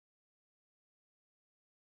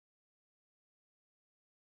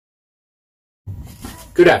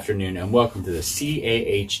Good afternoon and welcome to the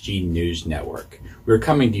CAHG News Network. We're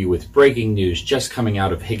coming to you with breaking news just coming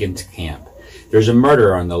out of Higgins Camp. There's a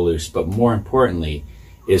murderer on the loose, but more importantly,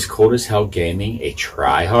 is Cold as Hell Gaming a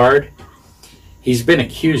tryhard? He's been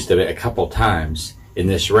accused of it a couple times in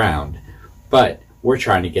this round, but we're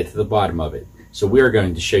trying to get to the bottom of it. So we are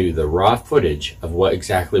going to show you the raw footage of what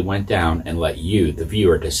exactly went down and let you, the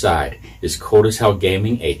viewer, decide. Is Cold as Hell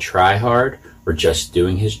Gaming a tryhard or just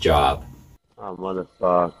doing his job? Oh,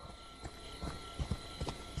 motherfucker.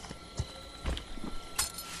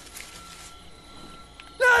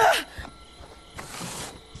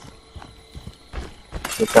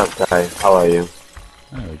 What's up, Ty? How are you?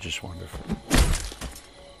 Oh, just wonderful.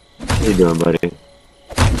 How you doing, buddy?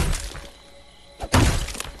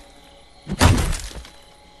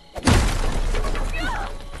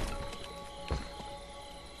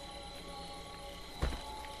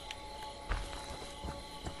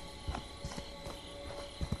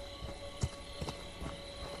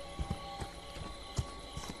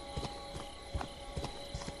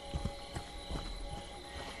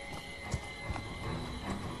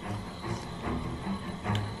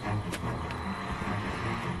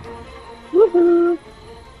 Woohoo!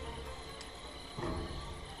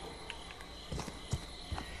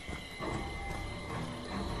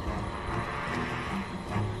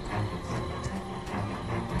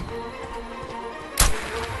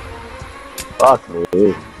 Fuck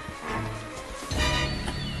me.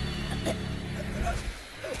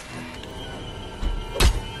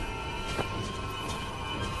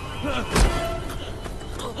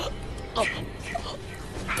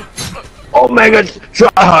 Omega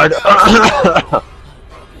tryhard.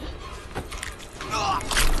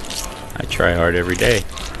 I try hard every day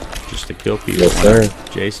just to kill people. Yes, sir.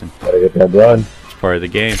 Jason. Gotta get that blood. It's part of the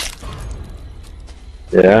game.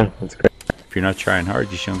 Yeah, that's great. If you're not trying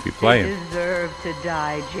hard, you shouldn't be playing. They deserve to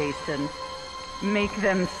die, Jason. Make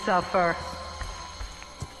them suffer.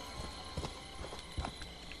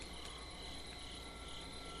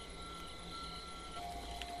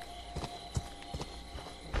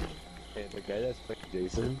 Hey, the guy that's playing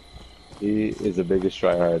Jason, he is the biggest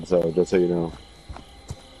tryhard, so just so you know.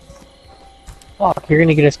 Fuck, you're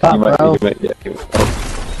gonna get us caught, bro.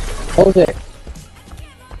 What was it?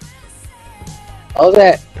 What was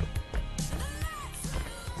it?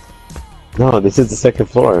 No, this is the second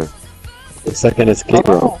floor. The second escape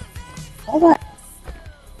room. Hold that.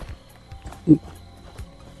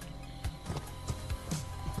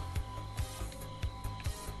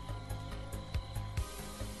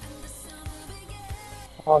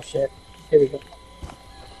 Oh shit. Here we go.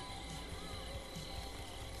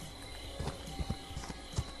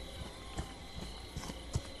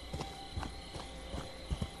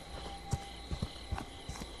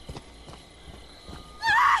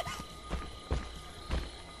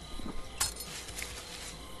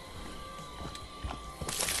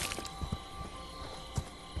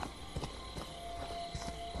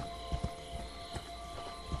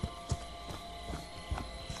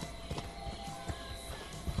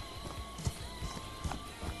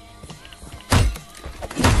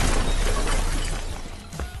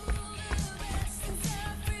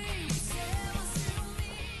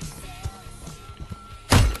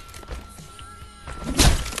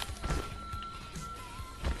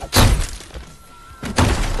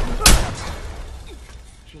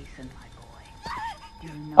 Jason, my boy. You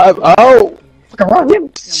know Oh! Fucking run him!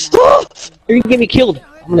 You're gonna get me killed.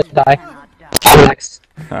 I'm gonna die. Relax.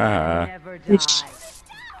 Ah, never die.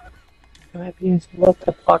 What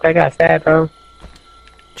the fuck? I got sad, bro.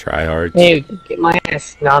 tryhards. Hey, get my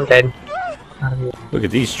ass. No, I'm dead. Look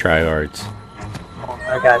at these tryhards. Oh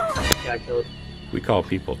my god. I got killed. We call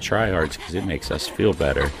people tryhards because it makes us feel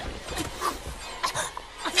better.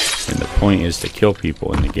 And the point is to kill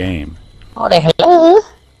people in the game. Oh, the hell?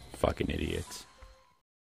 Fucking idiots.